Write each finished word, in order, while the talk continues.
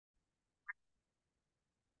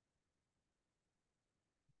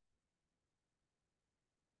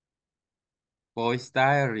Voice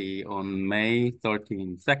Diary on May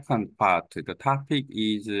 13th, second part. The topic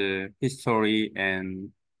is history and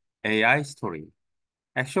AI story.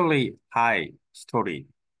 Actually, hi story.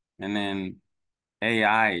 And then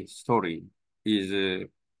AI story is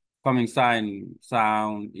coming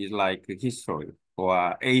sound is like history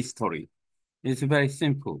or a story. It's very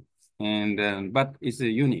simple and but it's a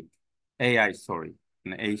unique AI story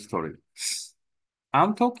and a story.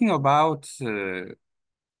 I'm talking about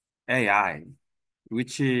AI,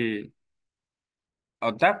 which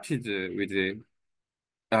adapted with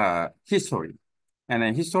history. And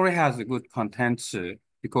then history has a good content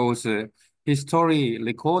because history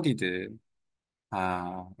recorded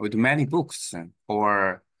with many books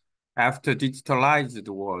or after digitalized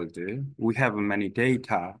world, we have many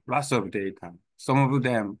data, lots of data. Some of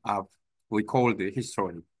them are we call the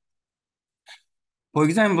history. For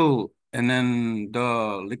example, and then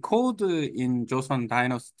the record in Joseon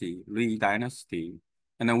Dynasty, Lee Dynasty,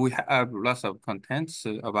 and then we have lots of contents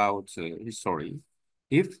about history.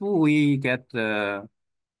 If we get the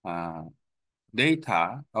uh,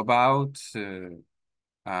 data about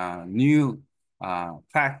new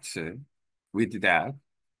facts with that,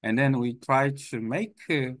 and then we try to make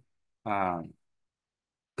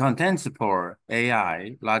contents for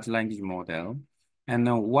AI, large language model,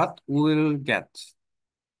 and what we'll get.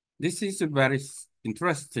 This is a very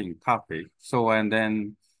interesting topic. So, and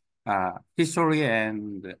then history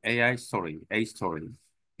and AI story, A story,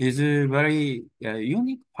 is a very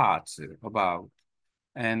unique part about.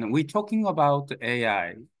 And we're talking about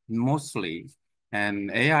AI mostly,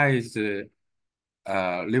 and AI is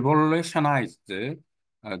revolutionized the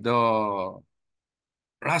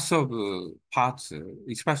lots of parts,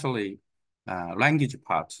 especially language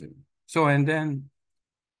parts. So, and then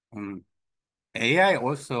um, AI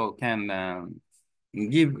also can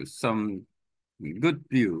give some good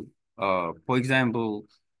view. For example,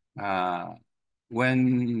 uh,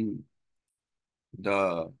 when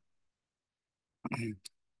the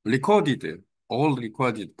recorded, all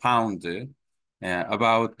recorded found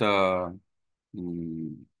about the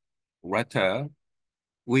letter,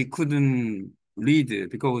 we couldn't read it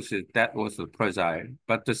because that was fragile.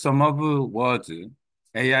 But some of the words,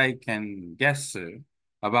 AI can guess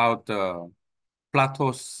about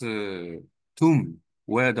Plato's tomb,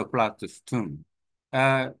 where the Plato's tomb.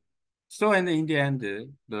 Uh, so, and in the end,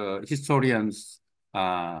 the historians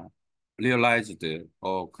uh, realized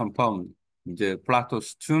or confirmed the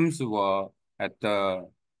Plato's tombs were at the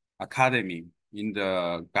academy in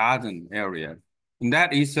the garden area. And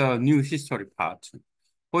that is a new history part.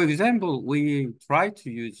 For example, we try to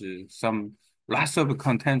use some lots of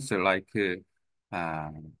contents like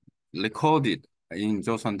recorded in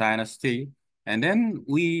Joseon Dynasty, and then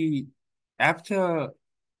we, after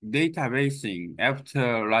databasing,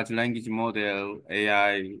 after large language model,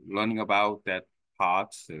 AI, learning about that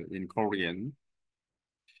part in Korean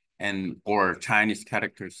and or Chinese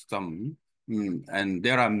characters, some, and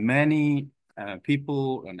there are many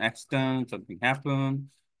people, an accident, something happened,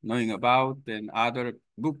 knowing about, then other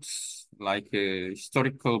books like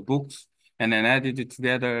historical books, and then added it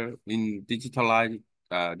together in digitalized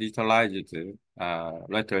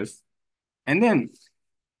letters. And then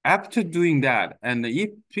after doing that, and if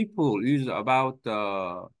people use about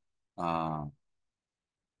the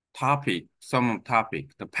topic, some topic,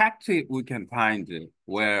 the fact we can find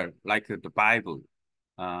where like the Bible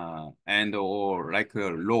and or like a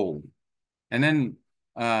law, and then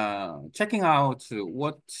checking out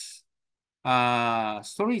what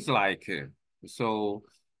stories like. So,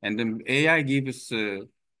 and then AI gives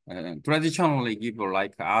traditionally give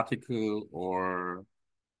like article or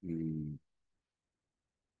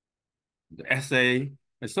the essay.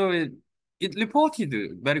 So it reported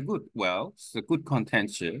very good. Well, it's a good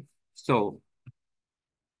content here. So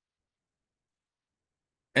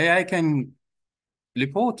AI can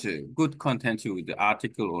report good content with the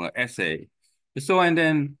article or essay. So and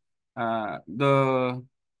then the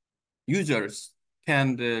users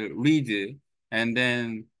can read it and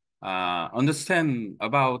then understand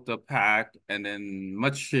about the fact and then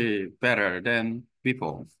much better than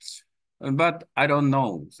before. But I don't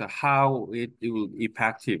know so how it will be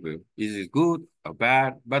effective. Is it good or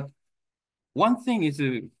bad? But one thing is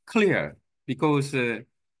clear because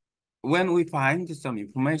when we find some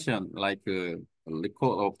information like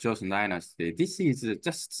record of Joseon Dynasty, this is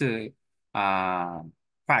just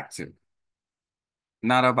fact,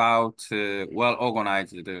 not about well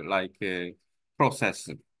organized like process.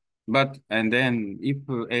 But and then if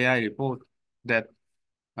AI report that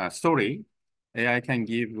story, AI can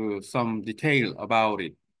give some detail about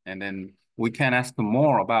it, and then we can ask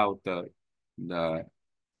more about the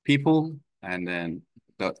people and then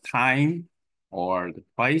the time or the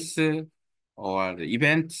place or the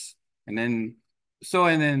events, and then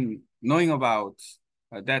and then knowing about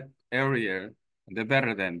that area the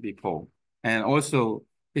better than before. And also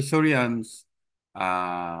historians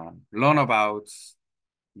learn about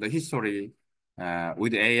the history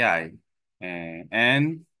with AI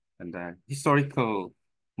and the historical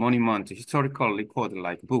monument, historical record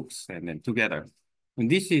like books, and then together. And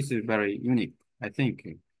this is very unique, I think.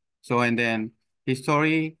 So, and then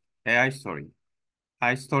history, AI story,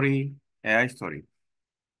 high story, AI story,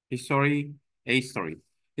 history, A story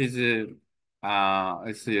is a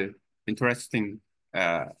interesting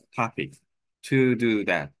topic to do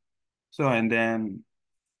that. So, and then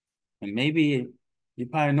and maybe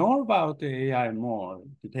if I know about the AI more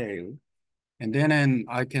detail, and then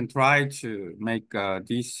I can try to make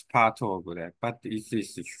this part of that. But it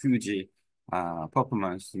is a huge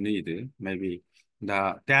performance need. Maybe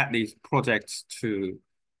that is projects to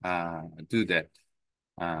do that.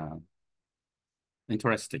 Uh,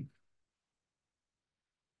 Interesting.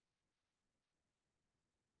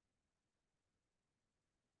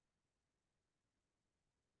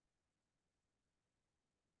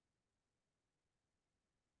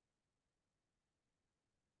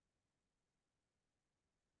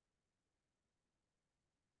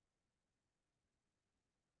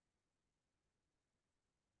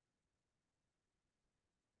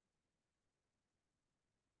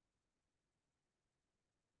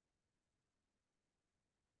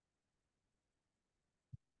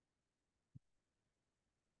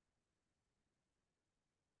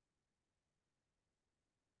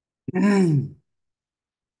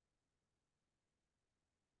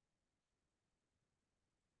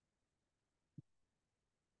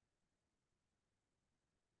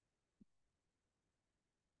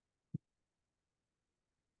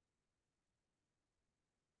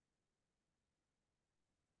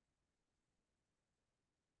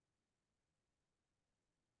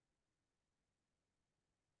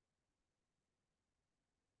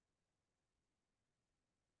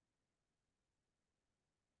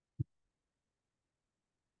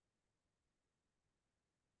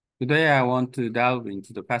 Today, I want to delve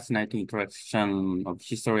into the fascinating interaction of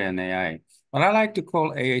history and AI. What I like to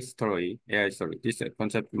call AI story. This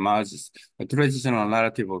concept merges the traditional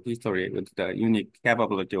narrative of history with the unique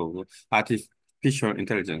capability of artificial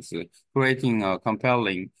intelligence, creating a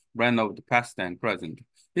compelling blend of the past and present.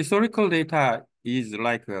 Historical data is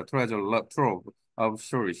like a trove of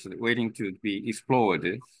stories waiting to be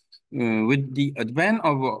explored. With the advent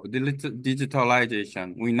of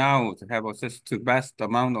digitalization, we now have access to vast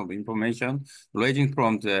amount of information ranging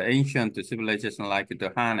from the ancient civilization like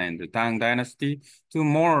the Han and the Tang Dynasty to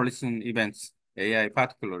more recent events. AI,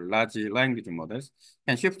 particularly large language models,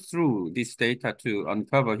 can shift through this data to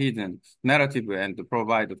uncover hidden narrative and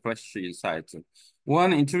provide fresh insights.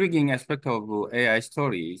 One intriguing aspect of AI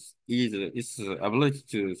stories is its ability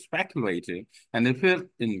to speculate and fill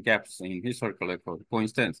in gaps in historical record. For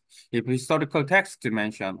instance, if historical text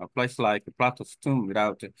mention a place like Plato's tomb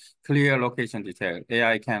without clear location detail,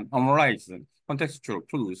 AI can analyze contextual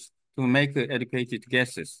clues to make educated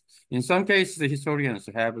guesses. In some cases, historians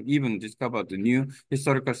have even discovered new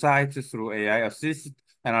historical sites through AI-assisted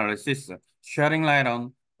analysis, shedding light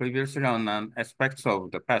on previously unknown aspects of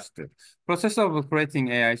the past. Process of creating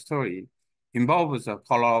AI story involves a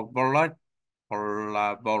collaborative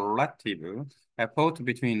effort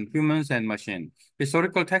between humans and machine.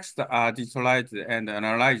 Historical texts are digitalized and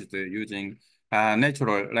analyzed using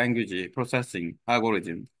natural language processing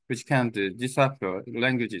algorithm, which can decipher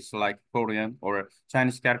languages like Korean or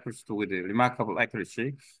Chinese characters with remarkable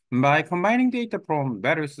accuracy. By combining data from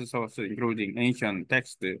various sources, including ancient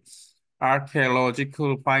texts,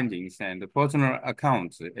 archaeological findings, and personal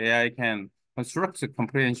accounts, AI can construct a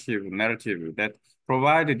comprehensive narrative that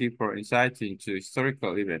provide deeper insight into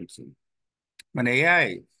historical events. But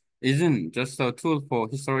AI isn't just a tool for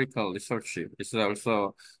historical research. It's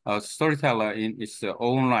also a storyteller in its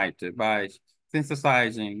own right by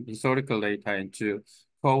synthesizing historical data into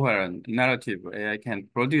coherent narrative. AI can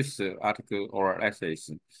produce articles or essays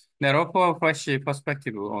that offer a fresh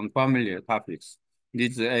perspective on familiar topics.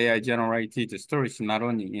 These AI-generated stories not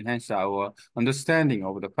only enhance our understanding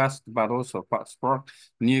of the past, but also spark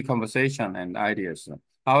new conversation and ideas.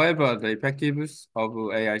 However, the effectiveness of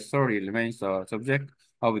AI story remains a subject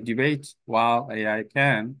of debate. While AI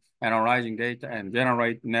can analyzing data and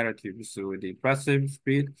generate narratives with impressive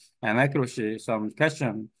speed and accuracy, some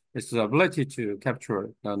question its ability to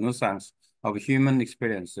capture the nuance of human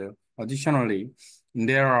experience. Additionally,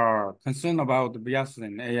 there are concerns about the bias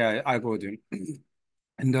in AI algorithm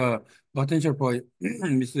and the potential for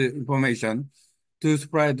misinformation to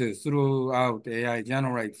spread throughout AI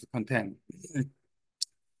generates content.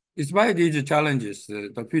 Despite these challenges,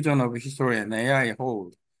 the fusion of history and AI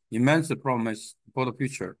hold immense promise for the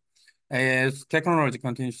future. As technology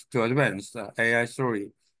continues to advance, AI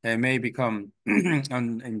story may become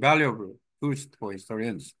an invaluable boost for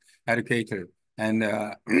historians, educators, and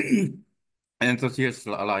enthusiasts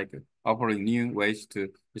alike, offering new ways to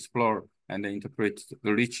explore and interpret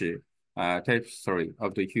the rich tapestry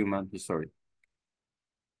of the human history.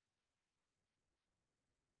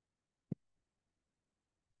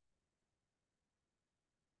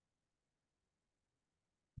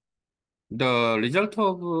 The result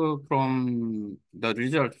from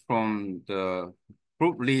the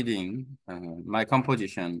group reading my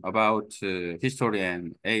composition about history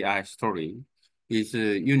and AI story is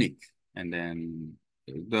unique, and then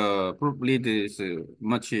the group lead is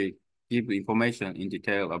much give information in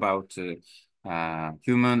detail about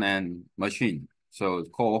human and machine. So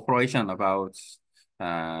cooperation about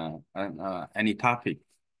any topic,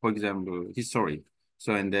 for example, history.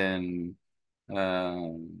 So and then.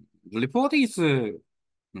 The report is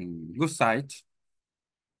good site.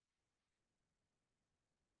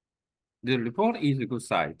 The report is a good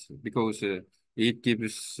site because it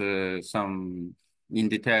gives some in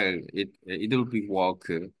detail. It will be work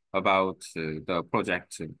about the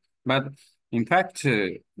project, but in fact,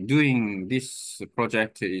 doing this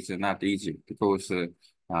project is not easy because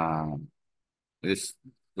there's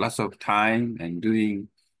lots of time and doing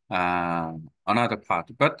another part.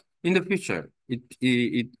 But in the future,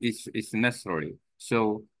 it's necessary.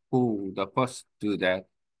 So who the first do that,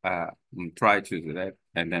 try to do that,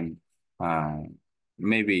 and then uh,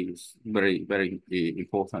 maybe it's very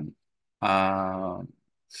important. Uh,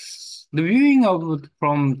 the viewing of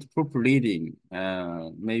from group reading,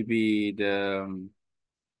 maybe the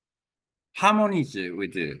harmonies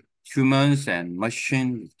with the humans and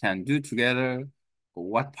machines can do together.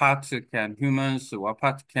 What part can humans, what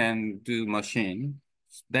part can do machine?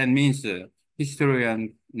 That means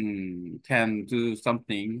historian can do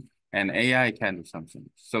something and AI can do something.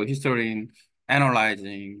 So historian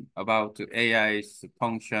analyzing about AI's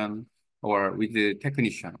function or with the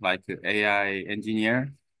technician like the AI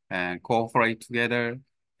engineer and cooperate together.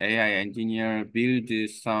 AI engineer build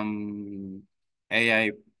some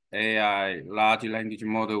AI large language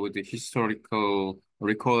model with the historical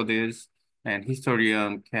records, and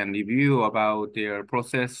historian can review about their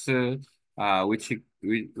process, the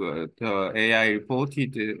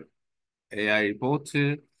AI report,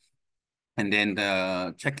 and then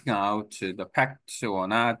checking out the facts or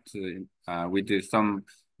not with some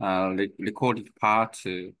recorded part,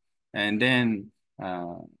 and then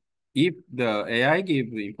uh, if the AI give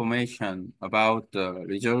information about the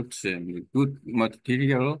results and good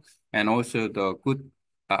material and also the good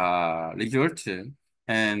results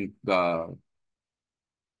and the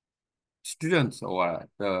students or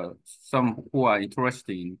the some who are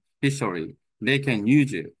interested in history, they can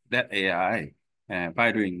use that AI.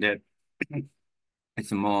 By doing that,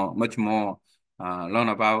 it's much more learn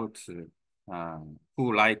about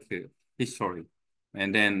who like history.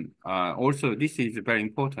 And then also this is very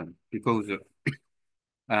important because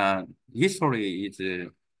history is a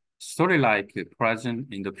story like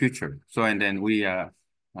present in the future. So and then we are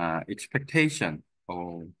expectation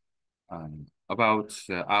or about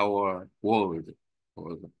our world,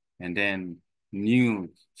 or, and then new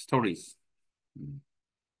stories. Mm,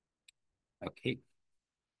 okay.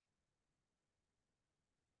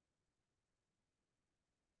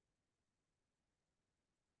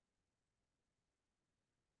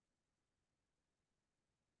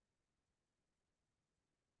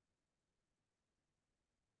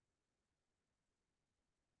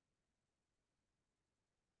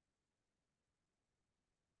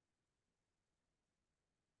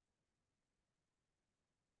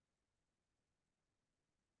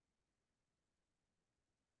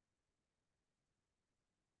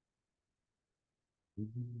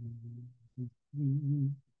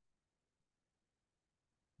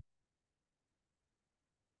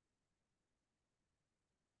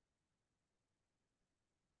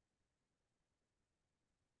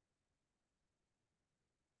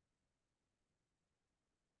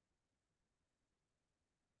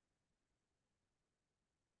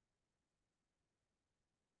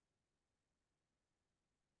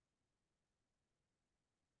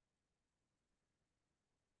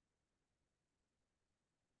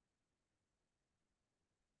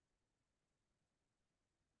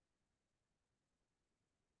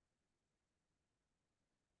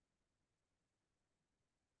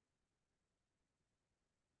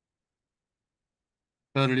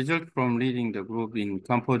 The result from leading the group in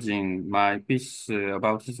composing my piece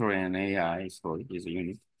about history and AI story is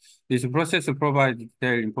unique. This process provides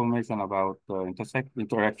detailed information about the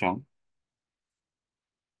interaction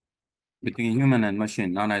between human and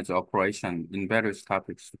machine, known as operation, in various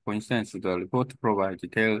topics. For instance, the report provides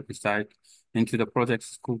detailed insight into the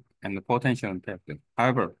project's scope and the potential impact.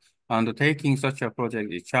 However, undertaking such a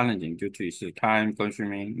project is challenging due to its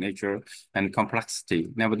time-consuming nature and complexity.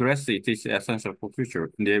 Nevertheless, it is essential for future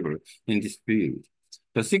endeavor in this field.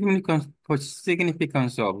 The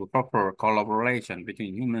significance of proper collaboration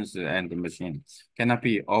between humans and the machine cannot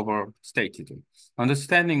be overstated.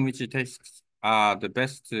 Understanding which tasks are the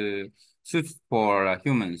best suits for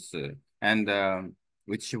humans and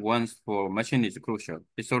which ones for machine is crucial.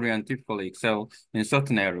 Historians typically excel in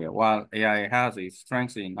certain areas, while AI has its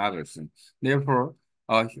strengths in others. Therefore,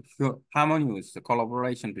 harmonious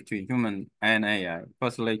collaboration between human and AI,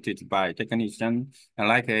 facilitated by technicians and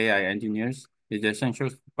like AI engineers, is essential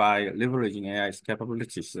by leveraging AI's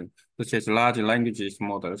capabilities, such as large language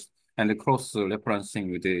models and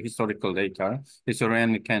cross-referencing with the historical data.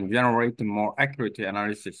 Historian can generate more accurate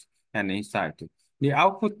analysis and insight. The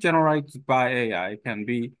output generated by AI can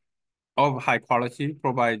be of high quality,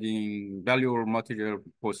 providing valuable material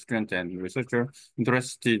for students and researchers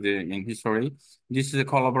interested in history. This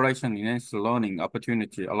collaboration enhances learning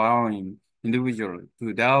opportunity, allowing individuals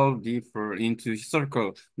to delve deeper into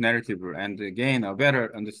historical narrative and gain a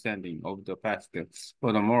better understanding of the past.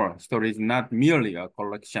 Furthermore, story is not merely a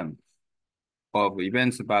collection of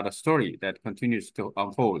events about a story that continues to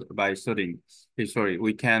unfold. By studying history,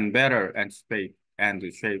 we can better anticipate and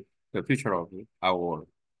shape the future of our world.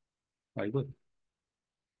 Very good.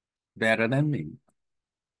 Better than me.